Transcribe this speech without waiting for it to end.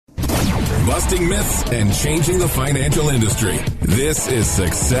busting myths and changing the financial industry. This is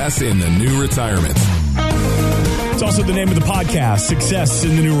Success in the New Retirement. It's also the name of the podcast, Success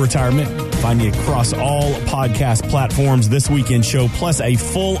in the New Retirement. Find me across all podcast platforms. This weekend show, plus a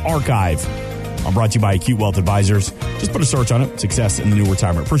full archive. I'm brought to you by Acute Wealth Advisors. Just put a search on it, Success in the New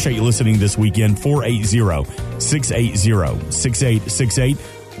Retirement. Appreciate you listening this weekend.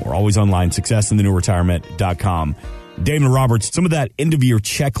 480-680-6868. Or always online, successinthenewretirement.com. Damon Roberts, some of that end-of-year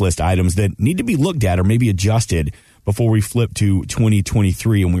checklist items that need to be looked at or maybe adjusted before we flip to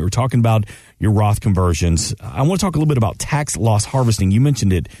 2023. And we were talking about your Roth conversions. I want to talk a little bit about tax loss harvesting. You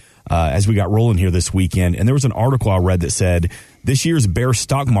mentioned it as we got rolling here this weekend. And there was an article I read that said this year's bear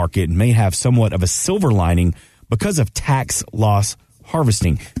stock market may have somewhat of a silver lining because of tax loss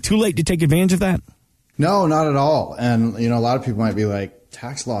harvesting. Too late to take advantage of that? No, not at all. And, a lot of people might be like,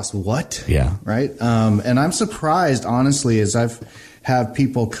 tax loss, what? Yeah. Right? And I'm surprised, honestly, as I've have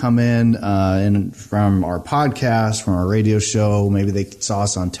people come in from our podcast, from our radio show, maybe they saw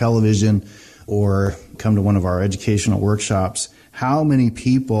us on television or come to one of our educational workshops, how many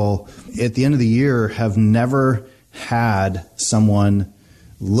people at the end of the year have never had someone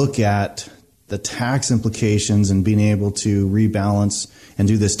look at the tax implications and being able to rebalance and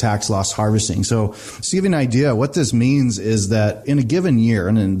do this tax loss harvesting. So to give you an idea, what this means is that in a given year,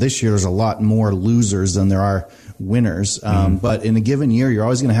 and in this year there's a lot more losers than there are winners, but in a given year, you're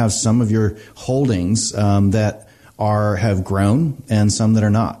always going to have some of your holdings that have grown and some that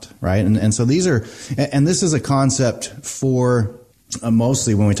are not, right? And so these are, and this is a concept for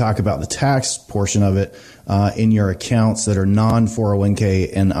mostly when we talk about the tax portion of it, in your accounts that are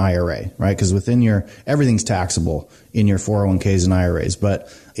non-401k and IRA, right? Because within everything's taxable in your 401ks and IRAs.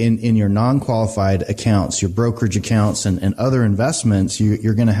 But in your non-qualified accounts, your brokerage accounts and other investments,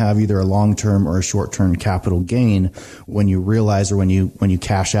 you're going to have either a long-term or a short-term capital gain when you realize or when you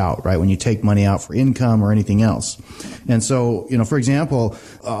cash out, right? When you take money out for income or anything else. And so, for example,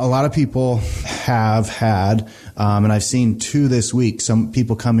 a lot of people have had, and I've seen two this week, some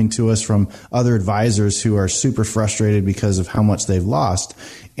people coming to us from other advisors who are super frustrated because of how much they've lost.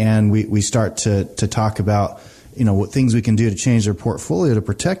 And we start to talk about, what things we can do to change their portfolio to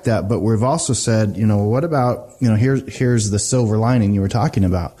protect that. But we've also said, what about, here's the silver lining you were talking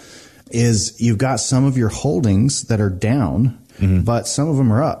about, is you've got some of your holdings that are down, but some of them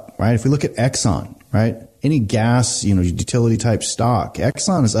are up, right? If we look at Exxon, right? Any gas, utility type stock,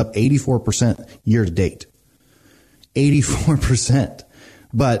 Exxon is up 84% year to date. 84%.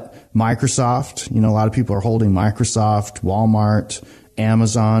 But Microsoft, a lot of people are holding Microsoft, Walmart,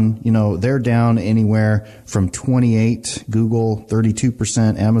 Amazon, they're down anywhere from 28, Google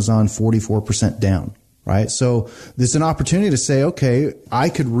 32%, Amazon 44% down, right? So there's an opportunity to say, okay, I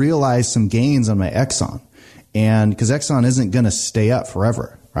could realize some gains on my Exxon, and because Exxon isn't going to stay up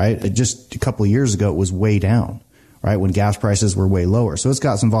forever, right? Just a couple of years ago, it was way down, right? When gas prices were way lower. So it's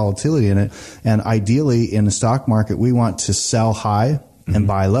got some volatility in it. And ideally in the stock market, we want to sell high and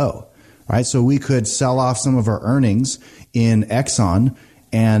buy low, right? So we could sell off some of our earnings in Exxon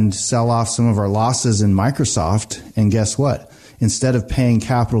and sell off some of our losses in Microsoft. And guess what? Instead of paying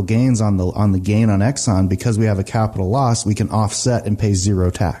capital gains on the gain on Exxon, because we have a capital loss, we can offset and pay zero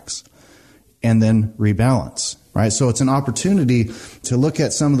tax and then rebalance, right? So it's an opportunity to look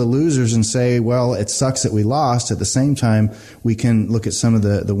at some of the losers and say, well, it sucks that we lost. At the same time, we can look at some of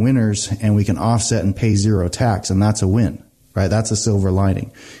the winners and we can offset and pay zero tax. And that's a win. Right? That's a silver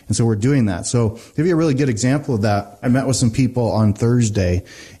lining. And so we're doing that. So to give you a really good example of that, I met with some people on Thursday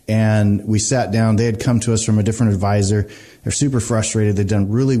and we sat down. They had come to us from a different advisor. They're super frustrated. They've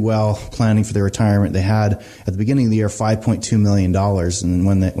done really well planning for their retirement. They had at the beginning of the year $5.2 million.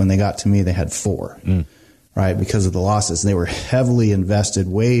 And when they got to me, they had $4 million. Right? Because of the losses. They were heavily invested,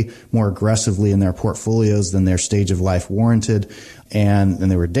 way more aggressively in their portfolios than their stage of life warranted. And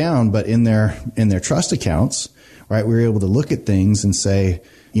they were down, but in their trust accounts, right, we were able to look at things and say,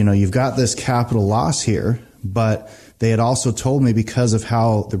 you've got this capital loss here, but they had also told me because of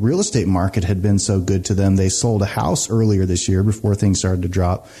how the real estate market had been so good to them, they sold a house earlier this year before things started to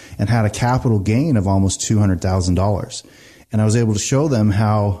drop and had a capital gain of almost $200,000. And I was able to show them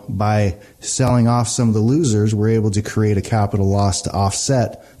how by selling off some of the losers, we're able to create a capital loss to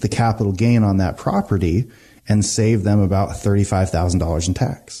offset the capital gain on that property and save them about $35,000 in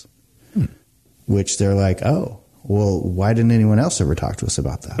tax, which they're like, oh, well, why didn't anyone else ever talk to us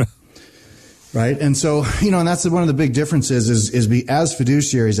about that? Right. And so, and that's one of the big differences is as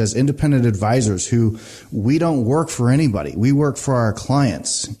fiduciaries, as independent advisors who we don't work for anybody. We work for our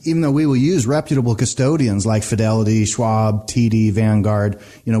clients, even though we will use reputable custodians like Fidelity, Schwab, TD, Vanguard.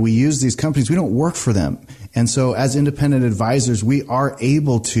 We use these companies. We don't work for them. And so as independent advisors, we are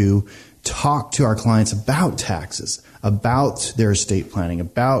able to talk to our clients about taxes, about their estate planning,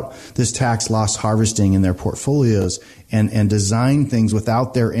 about this tax loss harvesting in their portfolios, and design things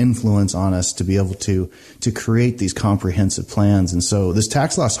without their influence on us to be able to create these comprehensive plans. And so this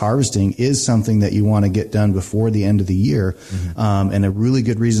tax loss harvesting is something that you want to get done before the end of the year, and a really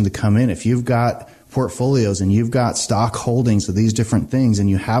good reason to come in. If you've got portfolios and you've got stock holdings of these different things and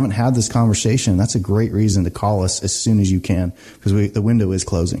you haven't had this conversation, that's a great reason to call us as soon as you can, because the window is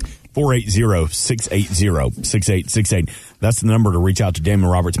closing. 480-680-6868. That's the number to reach out to Damon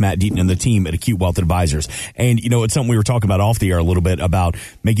Roberts, Matt Deaton, and the team at Acute Wealth Advisors. And, it's something we were talking about off the air a little bit about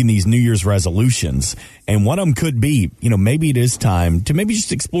making these New Year's resolutions. And one of them could be, maybe it is time to maybe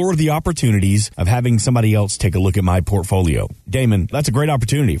just explore the opportunities of having somebody else take a look at my portfolio. Damon, that's a great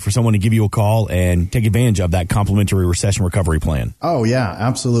opportunity for someone to give you a call and take advantage of that complimentary recession recovery plan. Oh, yeah,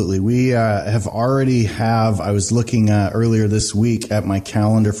 absolutely. We I was looking earlier this week at my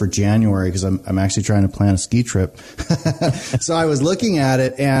calendar for January, because I'm actually trying to plan a ski trip. So I was looking at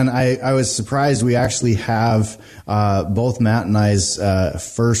it, and I was surprised. We actually have both Matt and I's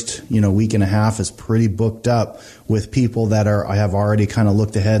first week and a half is pretty booked up with people that I have already kind of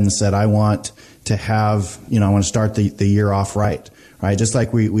looked ahead and said, I want to have, I want to start the year off right? Just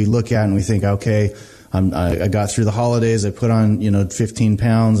like we look at and we think, okay, I got through the holidays, I put on 15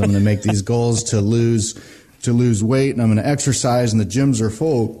 pounds, I'm going to make these goals to lose weight, and I'm going to exercise, and the gyms are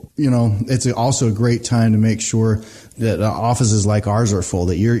full. It's also a great time to make sure that offices like ours are full,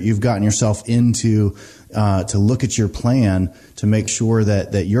 that you've gotten yourself into to look at your plan to make sure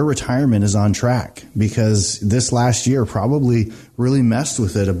that your retirement is on track, because this last year probably really messed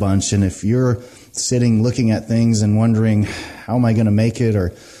with it a bunch. And if you're sitting looking at things and wondering, how am I going to make it,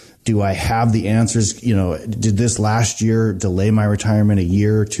 or do I have the answers? Did this last year delay my retirement a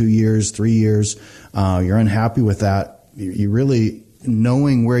year, 2 years, 3 years? You're unhappy with that. You really,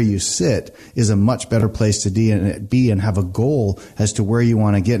 knowing where you sit is a much better place to be and have a goal as to where you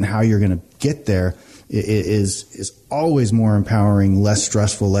want to get and how you're going to get there is always more empowering, less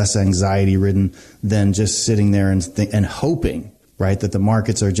stressful, less anxiety ridden than just sitting there and hoping, right, that the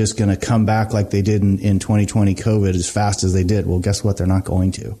markets are just going to come back like they did in 2020 COVID as fast as they did. Well, guess what? They're not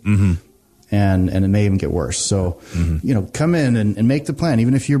going to. Mm-hmm. And it may even get worse. So, come in and make the plan.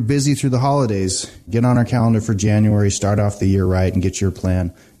 Even if you're busy through the holidays, get on our calendar for January, start off the year right, and get your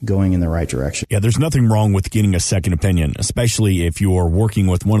plan going in the right direction. Yeah, there's nothing wrong with getting a second opinion, especially if you're working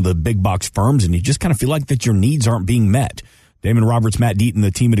with one of the big box firms and you just kind of feel like that your needs aren't being met. Damon Roberts, Matt Deaton,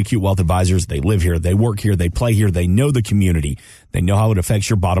 the team at Acute Wealth Advisors, they live here, they work here, they play here, they know the community, they know how it affects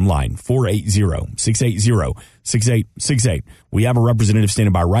your bottom line. 480-680-6868. We have a representative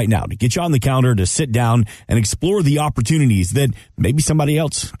standing by right now to get you on the calendar to sit down and explore the opportunities that maybe somebody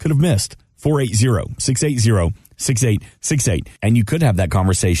else could have missed. 480-680-6868. And you could have that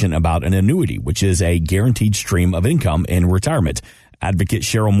conversation about an annuity, which is a guaranteed stream of income in retirement. Advocate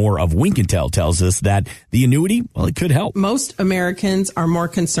Cheryl Moore of Winkentel tells us that the annuity, well, it could help. Most Americans are more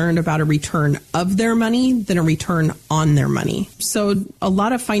concerned about a return of their money than a return on their money. So a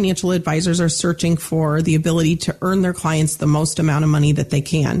lot of financial advisors are searching for the ability to earn their clients the most amount of money that they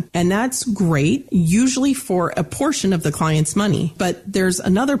can. And that's great, usually for a portion of the client's money. But there's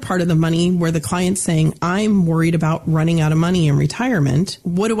another part of the money where the client's saying, I'm worried about running out of money in retirement.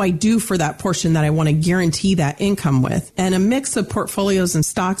 What do I do for that portion that I want to guarantee that income with? And a mix of portfolios and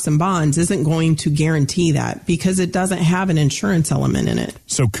stocks and bonds isn't going to guarantee that, because it doesn't have an insurance element in it.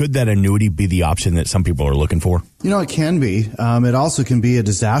 So could that annuity be the option that some people are looking for? It can be. It also can be a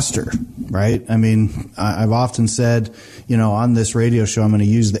disaster, right? I mean, I've often said, on this radio show, I'm going to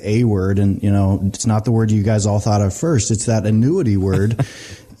use the A word, and, it's not the word you guys all thought of first. It's that annuity word.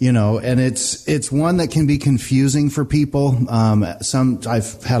 And it's one that can be confusing for people.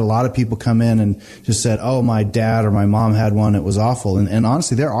 I've had a lot of people come in and just said, oh, my dad or my mom had one. It was awful. And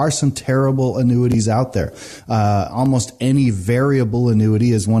honestly, there are some terrible annuities out there. Almost any variable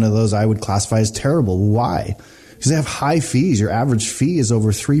annuity is one of those I would classify as terrible. Why? Because they have high fees. Your average fee is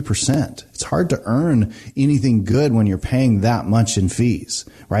over 3%. It's hard to earn anything good when you're paying that much in fees,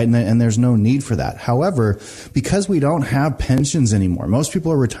 right? And there's no need for that. However, because we don't have pensions anymore, most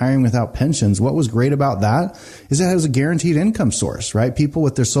people are retiring without pensions. What was great about that is that it was a guaranteed income source, right? People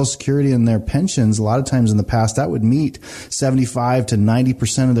with their Social Security and their pensions, a lot of times in the past, that would meet 75 to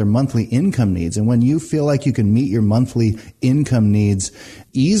 90% of their monthly income needs. And when you feel like you can meet your monthly income needs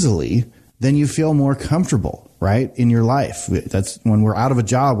easily, then you feel more comfortable. right? In your life. That's when we're out of a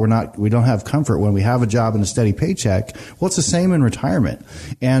job, we don't have comfort. When we have a job and a steady paycheck, well, it's the same in retirement.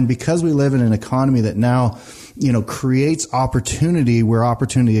 And because we live in an economy that now, creates opportunity where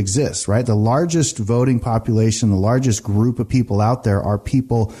opportunity exists, right? The largest voting population, the largest group of people out there are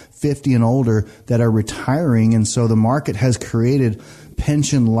people 50 and older that are retiring. And so the market has created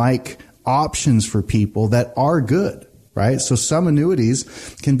pension-like options for people that are good. Right. So some annuities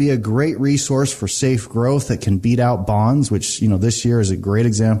can be a great resource for safe growth that can beat out bonds, which, this year is a great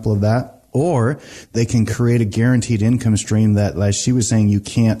example of that. Or they can create a guaranteed income stream that, as she was saying, you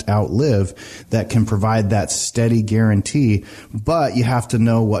can't outlive, that can provide that steady guarantee. But you have to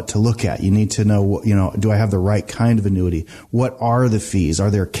know what to look at. You need to know, do I have the right kind of annuity? What are the fees?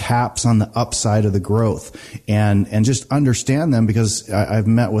 Are there caps on the upside of the growth? And just understand them, because I've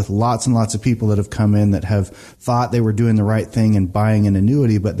met with lots and lots of people that have come in that have thought they were doing the right thing and buying an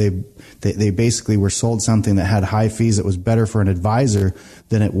annuity, but they basically were sold something that had high fees that was better for an advisor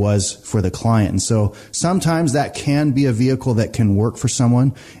than it was for the client. And so sometimes that can be a vehicle that can work for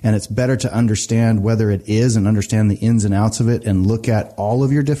someone, and it's better to understand whether it is and understand the ins and outs of it and look at all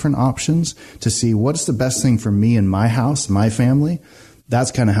of your different options to see what's the best thing for me and my house, my family.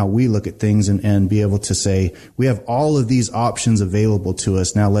 That's kind of how we look at things and be able to say, we have all of these options available to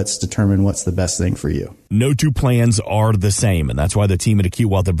us. Now let's determine what's the best thing for you. No two plans are the same, and that's why the team at Acute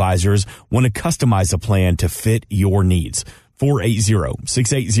Wealth Advisors want to customize a plan to fit your needs.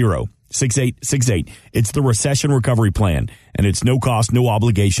 480-680-6868. It's the Recession Recovery Plan, and it's no cost, no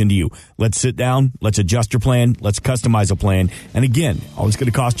obligation to you. Let's sit down, let's adjust your plan, let's customize a plan. And again, all it's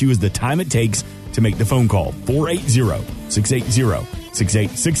going to cost you is the time it takes to make the phone call.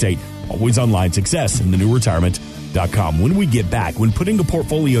 480-680-6868. Always online, Success in the New Retirement.com. When we get back, when putting a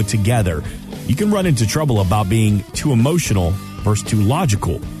portfolio together, you can run into trouble about being too emotional versus too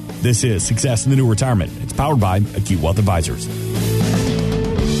logical. This is Success in the New Retirement. It's powered by Acute Wealth Advisors.